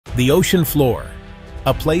The ocean floor,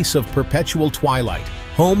 a place of perpetual twilight,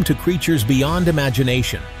 home to creatures beyond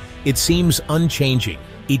imagination. It seems unchanging,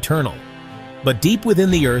 eternal. But deep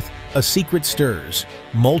within the earth, a secret stirs.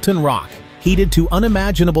 Molten rock, heated to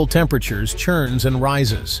unimaginable temperatures, churns and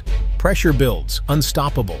rises. Pressure builds,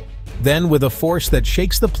 unstoppable. Then, with a force that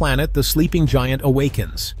shakes the planet, the sleeping giant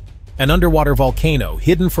awakens. An underwater volcano,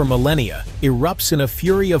 hidden for millennia, erupts in a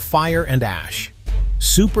fury of fire and ash.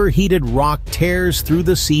 Superheated rock tears through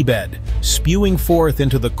the seabed, spewing forth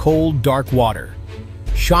into the cold, dark water.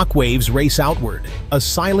 Shockwaves race outward, a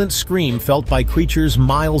silent scream felt by creatures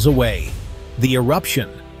miles away. The eruption,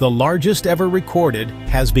 the largest ever recorded,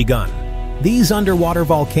 has begun. These underwater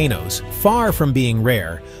volcanoes, far from being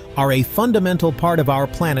rare, are a fundamental part of our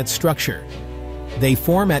planet's structure. They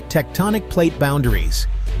form at tectonic plate boundaries,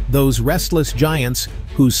 those restless giants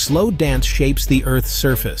whose slow dance shapes the Earth's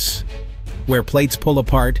surface. Where plates pull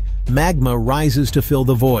apart, magma rises to fill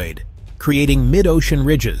the void, creating mid-ocean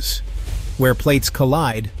ridges. Where plates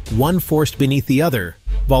collide, one forced beneath the other,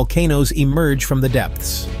 volcanoes emerge from the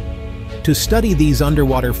depths. To study these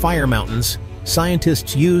underwater fire mountains,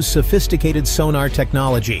 scientists use sophisticated sonar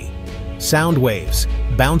technology. Sound waves,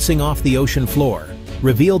 bouncing off the ocean floor,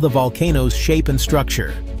 reveal the volcano's shape and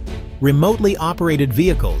structure. Remotely operated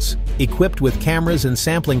vehicles, equipped with cameras and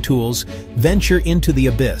sampling tools, venture into the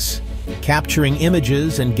abyss, capturing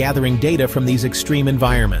images and gathering data from these extreme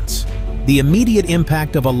environments. The immediate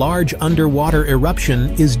impact of a large underwater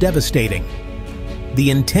eruption is devastating. The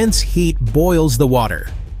intense heat boils the water,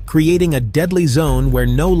 creating a deadly zone where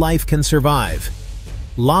no life can survive.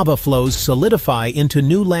 Lava flows solidify into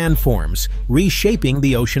new landforms, reshaping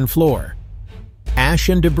the ocean floor. Ash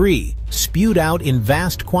and debris, spewed out in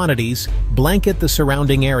vast quantities, blanket the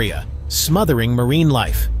surrounding area, smothering marine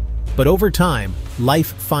life. But over time,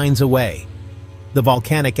 life finds a way. The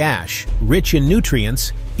volcanic ash, rich in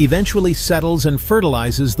nutrients, eventually settles and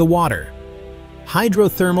fertilizes the water.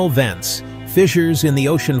 Hydrothermal vents, fissures in the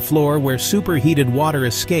ocean floor where superheated water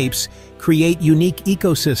escapes, create unique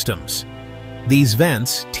ecosystems. These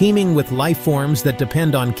vents, teeming with life forms that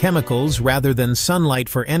depend on chemicals rather than sunlight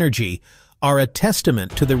for energy, are a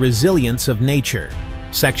testament to the resilience of nature.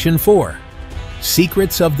 Section 4.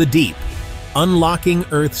 Secrets of the Deep. Unlocking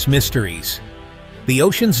Earth's Mysteries. The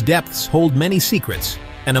ocean's depths hold many secrets,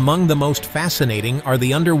 and among the most fascinating are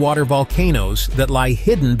the underwater volcanoes that lie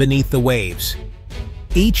hidden beneath the waves.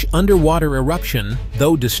 Each underwater eruption,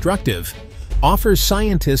 though destructive, offers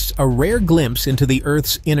scientists a rare glimpse into the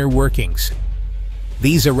Earth's inner workings.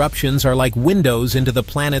 These eruptions are like windows into the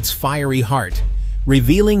planet's fiery heart,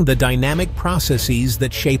 revealing the dynamic processes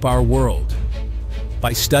that shape our world.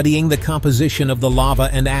 By studying the composition of the lava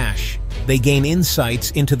and ash, they gain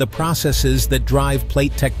insights into the processes that drive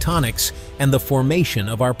plate tectonics and the formation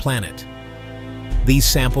of our planet. These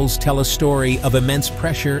samples tell a story of immense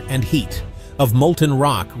pressure and heat, of molten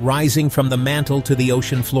rock rising from the mantle to the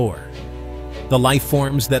ocean floor. The life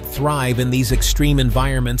forms that thrive in these extreme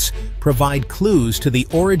environments provide clues to the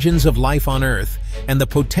origins of life on Earth and the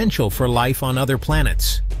potential for life on other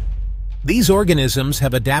planets. These organisms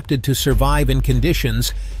have adapted to survive in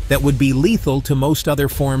conditions that would be lethal to most other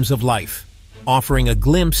forms of life, offering a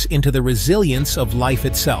glimpse into the resilience of life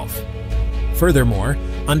itself. Furthermore,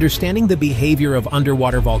 understanding the behavior of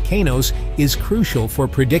underwater volcanoes is crucial for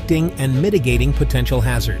predicting and mitigating potential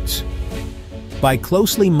hazards. By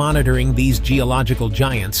closely monitoring these geological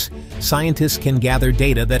giants, scientists can gather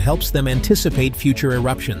data that helps them anticipate future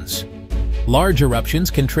eruptions. Large eruptions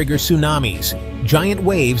can trigger tsunamis, giant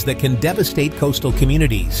waves that can devastate coastal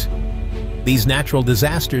communities. These natural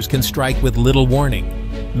disasters can strike with little warning,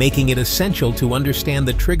 making it essential to understand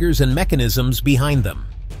the triggers and mechanisms behind them.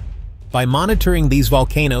 By monitoring these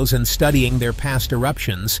volcanoes and studying their past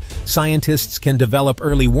eruptions, scientists can develop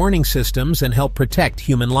early warning systems and help protect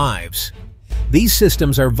human lives. These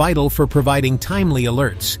systems are vital for providing timely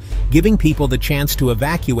alerts, giving people the chance to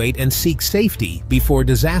evacuate and seek safety before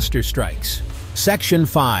disaster strikes. Section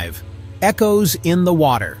 5. Echoes in the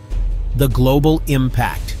Water. The Global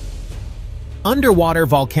Impact. Underwater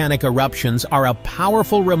volcanic eruptions are a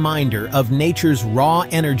powerful reminder of nature's raw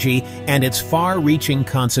energy and its far-reaching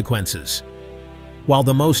consequences. While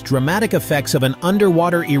the most dramatic effects of an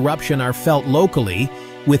underwater eruption are felt locally,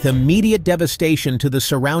 with immediate devastation to the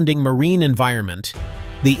surrounding marine environment,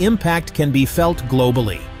 the impact can be felt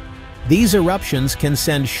globally. These eruptions can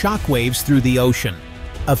send shockwaves through the ocean,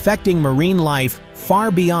 affecting marine life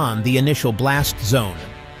far beyond the initial blast zone.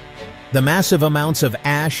 The massive amounts of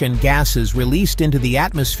ash and gases released into the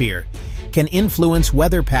atmosphere can influence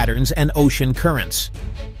weather patterns and ocean currents.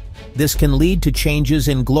 This can lead to changes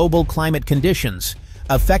in global climate conditions,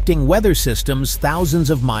 affecting weather systems thousands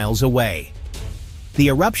of miles away. The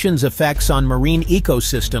eruption's effects on marine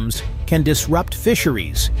ecosystems can disrupt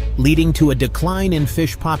fisheries, leading to a decline in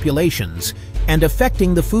fish populations and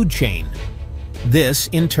affecting the food chain. This,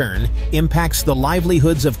 in turn, impacts the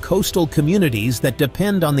livelihoods of coastal communities that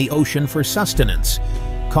depend on the ocean for sustenance,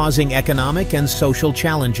 causing economic and social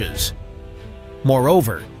challenges.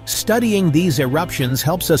 Moreover, studying these eruptions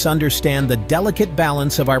helps us understand the delicate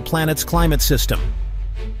balance of our planet's climate system.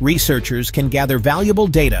 Researchers can gather valuable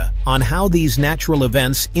data on how these natural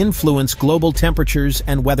events influence global temperatures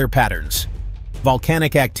and weather patterns.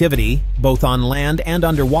 Volcanic activity, both on land and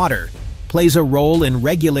underwater, plays a role in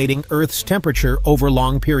regulating Earth's temperature over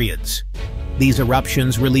long periods. These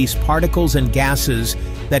eruptions release particles and gases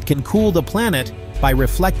that can cool the planet by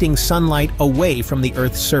reflecting sunlight away from the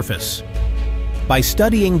Earth's surface. By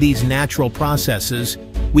studying these natural processes,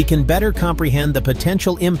 we can better comprehend the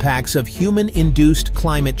potential impacts of human-induced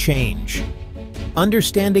climate change.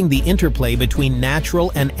 Understanding the interplay between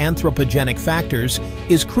natural and anthropogenic factors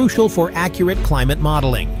is crucial for accurate climate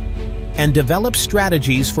modeling and develop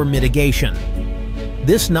strategies for mitigation.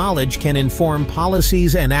 This knowledge can inform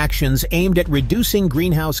policies and actions aimed at reducing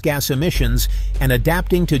greenhouse gas emissions and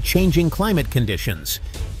adapting to changing climate conditions,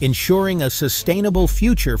 ensuring a sustainable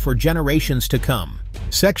future for generations to come.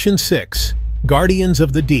 Section 6. Guardians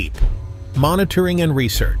of the Deep. Monitoring and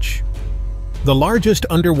Research. The largest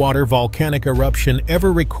underwater volcanic eruption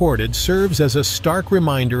ever recorded serves as a stark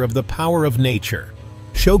reminder of the power of nature,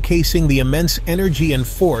 showcasing the immense energy and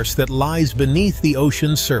force that lies beneath the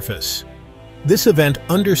ocean's surface. This event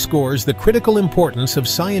underscores the critical importance of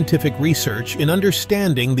scientific research in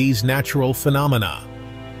understanding these natural phenomena.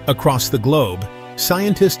 Across the globe,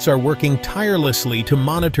 scientists are working tirelessly to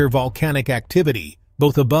monitor volcanic activity,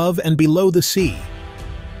 both above and below the sea.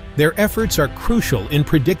 Their efforts are crucial in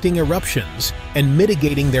predicting eruptions and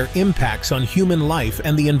mitigating their impacts on human life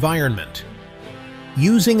and the environment.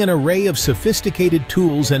 Using an array of sophisticated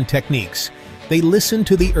tools and techniques, they listen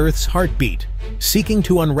to the Earth's heartbeat, seeking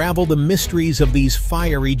to unravel the mysteries of these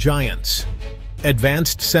fiery giants.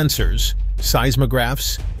 Advanced sensors,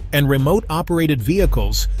 seismographs, and remote-operated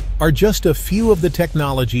vehicles are just a few of the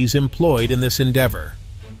technologies employed in this endeavor.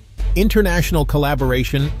 International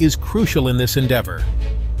collaboration is crucial in this endeavor.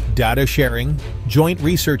 Data sharing, joint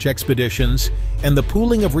research expeditions, and the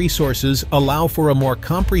pooling of resources allow for a more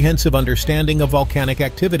comprehensive understanding of volcanic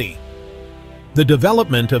activity. The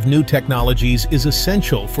development of new technologies is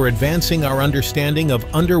essential for advancing our understanding of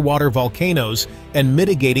underwater volcanoes and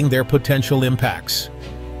mitigating their potential impacts.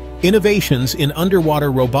 Innovations in underwater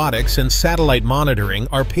robotics and satellite monitoring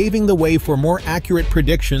are paving the way for more accurate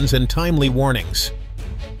predictions and timely warnings.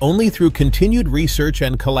 Only through continued research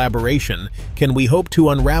and collaboration can we hope to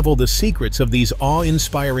unravel the secrets of these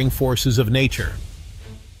awe-inspiring forces of nature.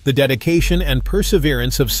 The dedication and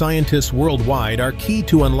perseverance of scientists worldwide are key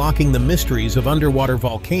to unlocking the mysteries of underwater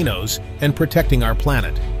volcanoes and protecting our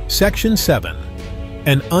planet. Section 7.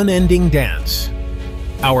 An Unending Dance.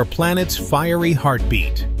 Our planet's fiery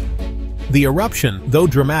heartbeat. The eruption, though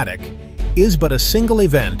dramatic, is but a single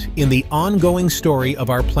event in the ongoing story of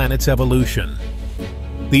our planet's evolution.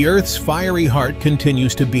 The Earth's fiery heart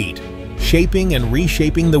continues to beat, shaping and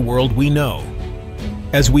reshaping the world we know.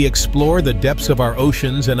 As we explore the depths of our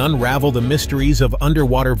oceans and unravel the mysteries of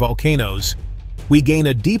underwater volcanoes, we gain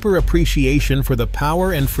a deeper appreciation for the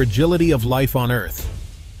power and fragility of life on Earth.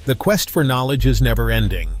 The quest for knowledge is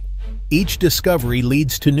never-ending. Each discovery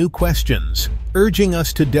leads to new questions, urging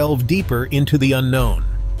us to delve deeper into the unknown.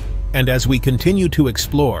 And as we continue to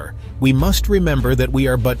explore, we must remember that we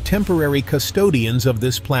are but temporary custodians of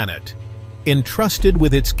this planet, entrusted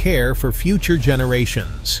with its care for future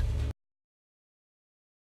generations.